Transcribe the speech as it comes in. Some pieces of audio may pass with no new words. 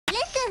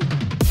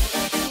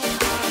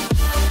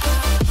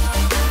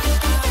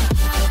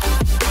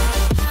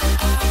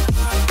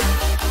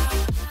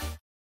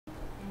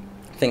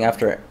think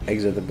after I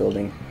exit the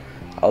building,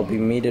 I'll be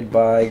meted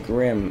by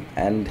Grim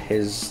and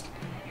his,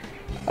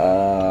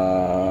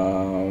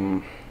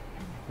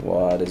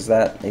 what is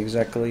that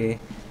exactly?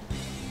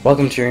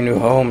 Welcome to your new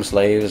home,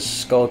 slaves,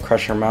 Skull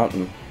Crusher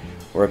Mountain.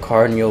 Work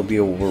hard and you'll be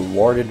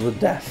rewarded with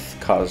death.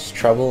 Cause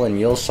trouble and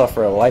you'll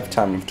suffer a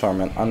lifetime of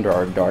torment under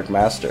our dark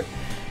master.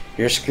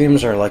 Your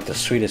screams are like the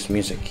sweetest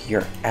music,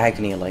 your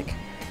agony like...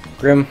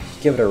 Grim,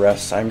 give it a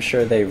rest. I'm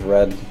sure they've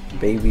read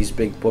Baby's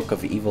Big Book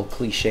of Evil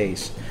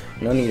Cliches.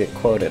 No need to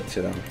quote it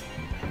to them.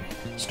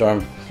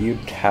 Storm, you'd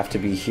have to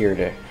be here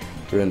to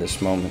ruin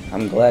this moment.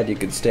 I'm glad you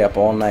could stay up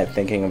all night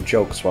thinking of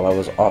jokes while I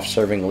was off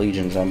serving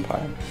Legion's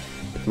Empire.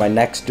 With my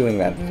neck's doing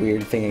that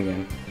weird thing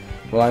again.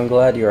 Well, I'm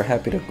glad you are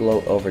happy to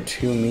gloat over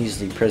 2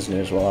 measly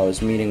prisoners while I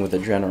was meeting with the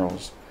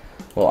generals.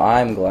 Well,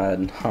 I'm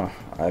glad.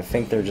 I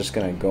think they're just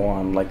gonna go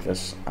on like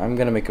this. I'm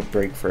gonna make a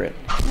break for it.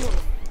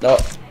 Oh.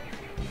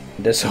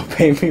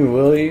 Disobey me,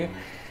 will you?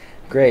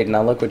 Great,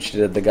 now look what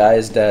you did. The guy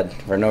is dead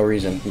for no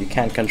reason. You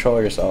can't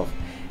control yourself.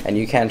 And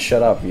you can't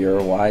shut up.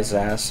 Your wise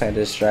ass had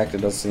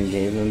distracted us and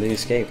gave them the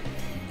escape.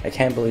 I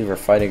can't believe we're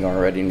fighting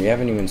already and we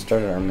haven't even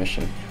started our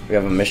mission. We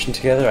have a mission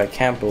together? I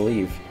can't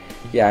believe.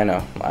 Yeah, I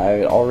know.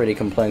 I already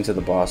complained to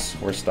the boss.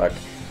 We're stuck.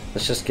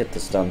 Let's just get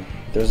this done.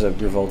 There's a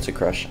revolt to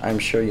crush. I'm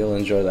sure you'll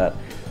enjoy that.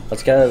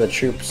 Let's gather the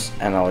troops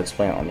and I'll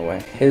explain on the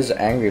way. His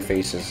angry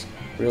face is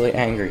really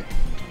angry.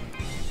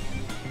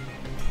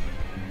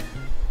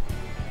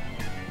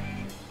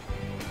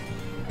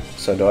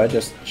 So do I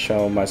just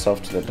show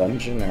myself to the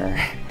dungeon, or...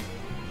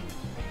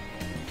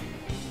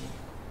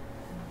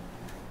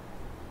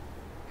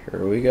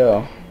 Here we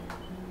go.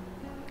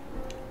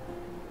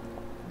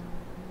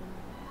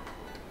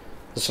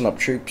 Listen up,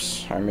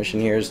 troops. Our mission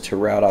here is to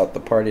rout out the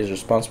parties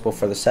responsible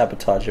for the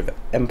sabotage of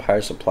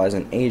Empire supplies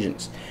and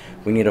agents.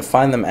 We need to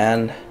find them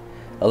and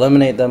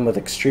eliminate them with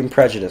extreme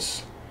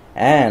prejudice.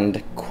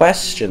 And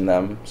question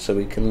them so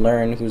we can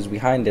learn who's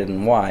behind it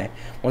and why.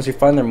 Once we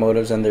find their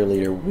motives and their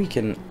leader, we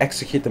can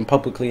execute them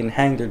publicly and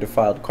hang their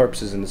defiled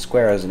corpses in the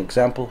square as an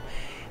example.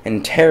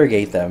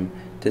 Interrogate them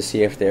to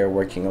see if they are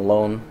working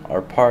alone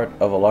or part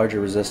of a larger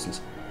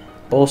resistance.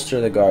 Bolster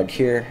the guard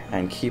here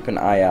and keep an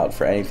eye out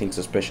for anything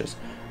suspicious.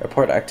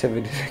 Report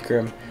activity to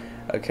Grim.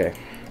 Okay.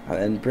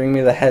 And bring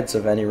me the heads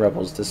of any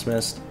rebels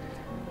dismissed.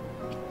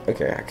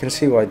 Okay, I can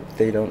see why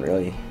they don't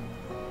really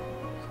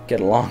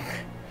get along.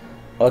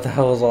 What the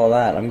hell is all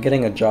that? I'm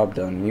getting a job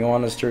done. You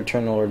want us to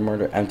return the Lord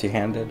Murder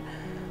empty-handed?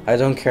 I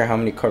don't care how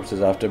many corpses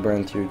I have to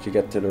burn through to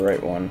get to the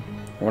right one.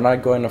 We're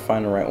not going to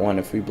find the right one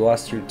if we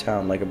blast through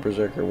town like a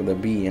berserker with a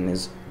bee in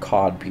his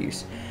cod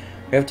piece.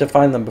 We have to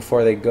find them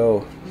before they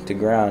go to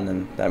ground,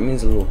 and that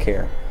means a little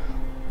care.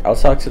 I'll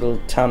talk to the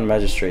town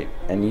magistrate,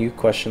 and you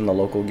question the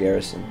local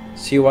garrison.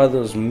 See why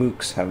those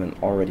mooks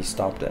haven't already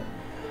stopped it.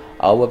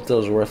 I'll whip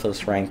those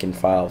worthless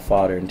rank-and-file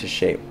fodder into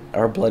shape,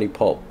 or bloody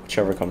pulp,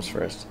 whichever comes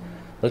first.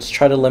 Let's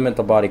try to limit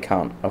the body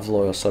count of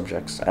loyal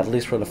subjects, at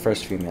least for the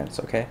first few minutes,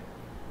 okay?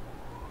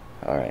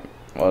 Alright,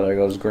 well there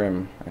goes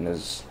Grim and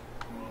his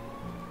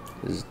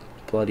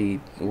bloody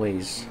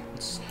ways.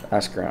 Let's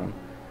ask around.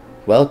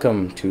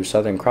 Welcome to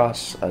Southern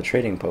Cross, a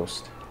trading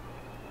post.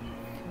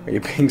 Are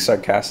you being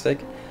sarcastic?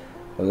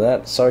 Was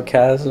that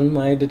sarcasm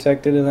I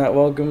detected in that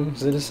welcome,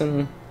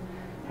 citizen?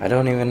 I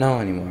don't even know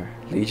anymore.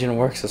 Legion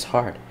works as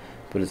hard,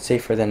 but it's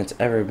safer than it's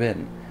ever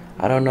been.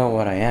 I don't know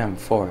what I am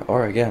for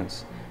or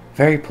against.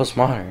 Very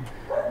postmodern.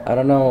 I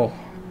don't know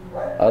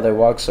how they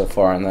walk so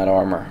far in that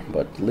armor,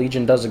 but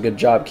Legion does a good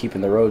job keeping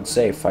the roads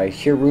safe. I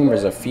hear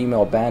rumors of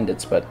female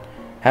bandits, but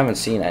haven't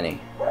seen any.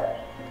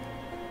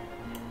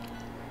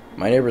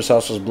 My neighbor's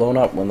house was blown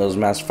up when those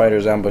masked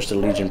fighters ambushed a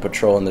Legion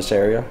patrol in this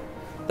area.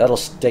 That'll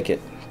stick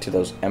it to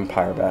those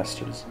Empire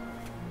bastards.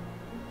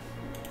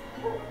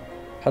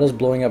 How does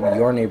blowing up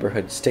your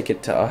neighborhood stick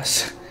it to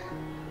us?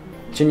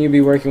 Shouldn't you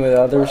be working with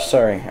others?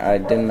 Sorry, I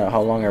didn't know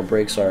how long our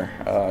breaks are.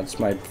 It's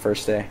my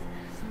first day.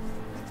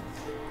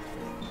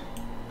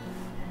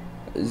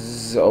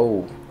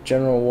 Oh,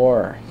 General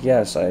War.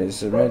 Yes, I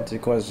submit the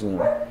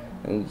question.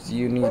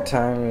 You need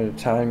time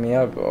to tie me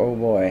up. Oh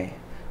boy.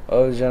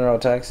 Oh, General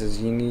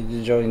Taxes, you need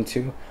to join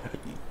too.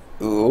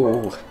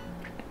 Ooh.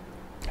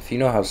 If you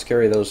know how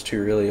scary those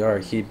two really are,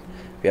 he'd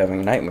be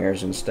having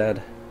nightmares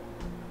instead.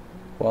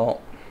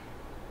 Well.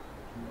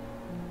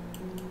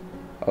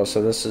 Oh,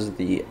 so this is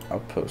the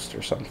outpost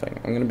or something.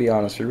 I'm gonna be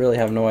honest, we really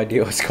have no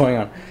idea what's going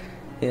on.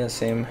 Yeah,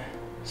 same.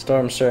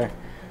 Storm, sir.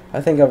 I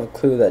think I have a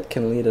clue that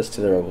can lead us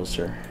to the rebels,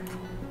 sir.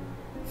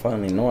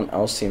 Finally, no one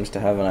else seems to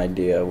have an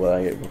idea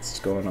what's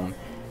going on.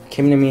 It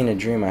came to me in a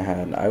dream I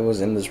had. I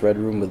was in this red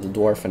room with a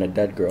dwarf and a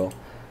dead girl.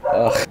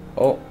 Ugh.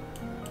 Oh.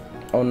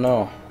 Oh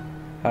no.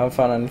 I haven't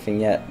found anything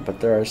yet,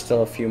 but there are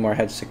still a few more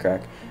heads to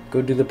crack.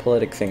 Go do the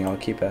politic thing, I'll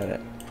keep at it.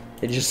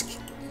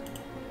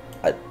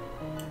 I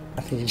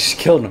think you just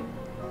killed him.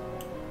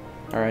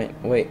 Alright,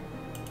 wait.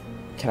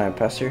 Can I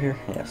pass through here?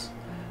 Yes.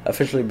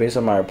 Officially, based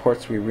on my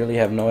reports, we really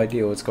have no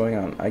idea what's going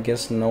on. I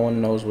guess no one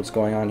knows what's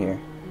going on here.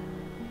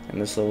 In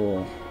this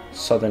little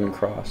Southern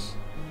Cross.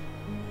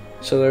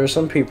 So there are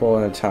some people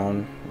in the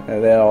town.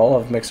 They all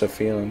have mixed up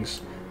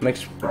feelings.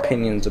 mixed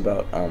opinions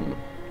about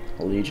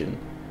Legion,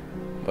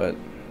 but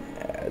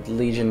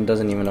Legion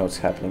doesn't even know what's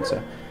happening.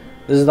 So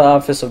this is the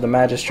office of the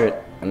magistrate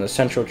and the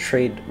central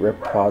trade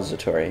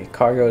repository.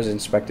 Cargo is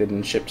inspected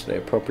and shipped to the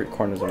appropriate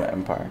corners of the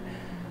empire.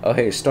 Oh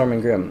hey, Storm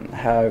and Grim,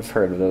 have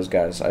heard of those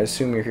guys. I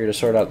assume you're here to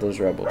sort out those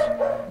rebels.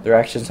 Their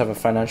actions have a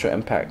financial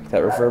impact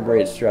that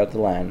reverberates throughout the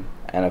land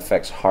and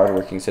affects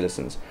hard-working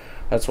citizens.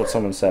 That's what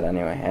someone said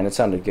anyway, and it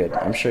sounded good.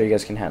 I'm sure you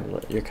guys can handle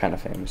it. You're kind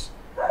of famous.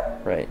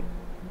 Right.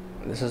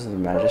 This is the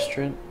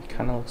magistrate?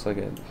 Kind of looks like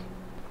a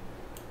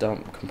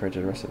dump compared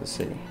to the rest of the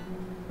city.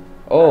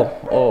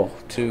 Oh,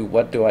 to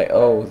what do I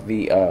owe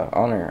the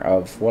honor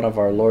of one of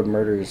our Lord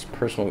Murder's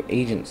personal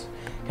agents?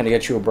 Can I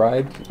get you a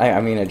bribe? I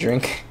mean a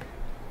drink?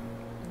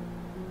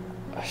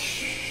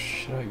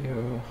 Should I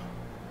go?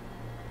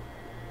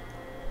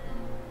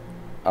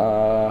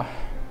 I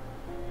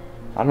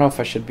don't know if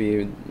I should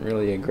be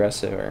really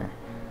aggressive or...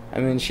 I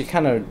mean, she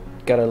kind of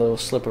got a little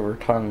slip of her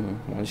tongue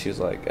when she's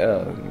like,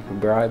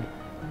 bribe?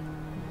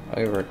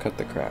 I'll give her a cut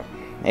the crap.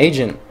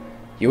 Agent,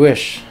 you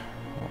wish.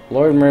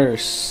 Lord Murder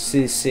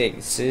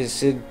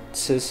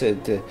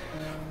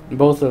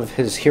both of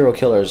his hero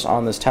killers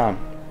on this town,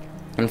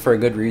 and for a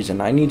good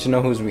reason. I need to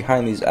know who's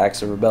behind these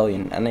acts of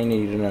rebellion, and I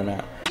need to know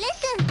now.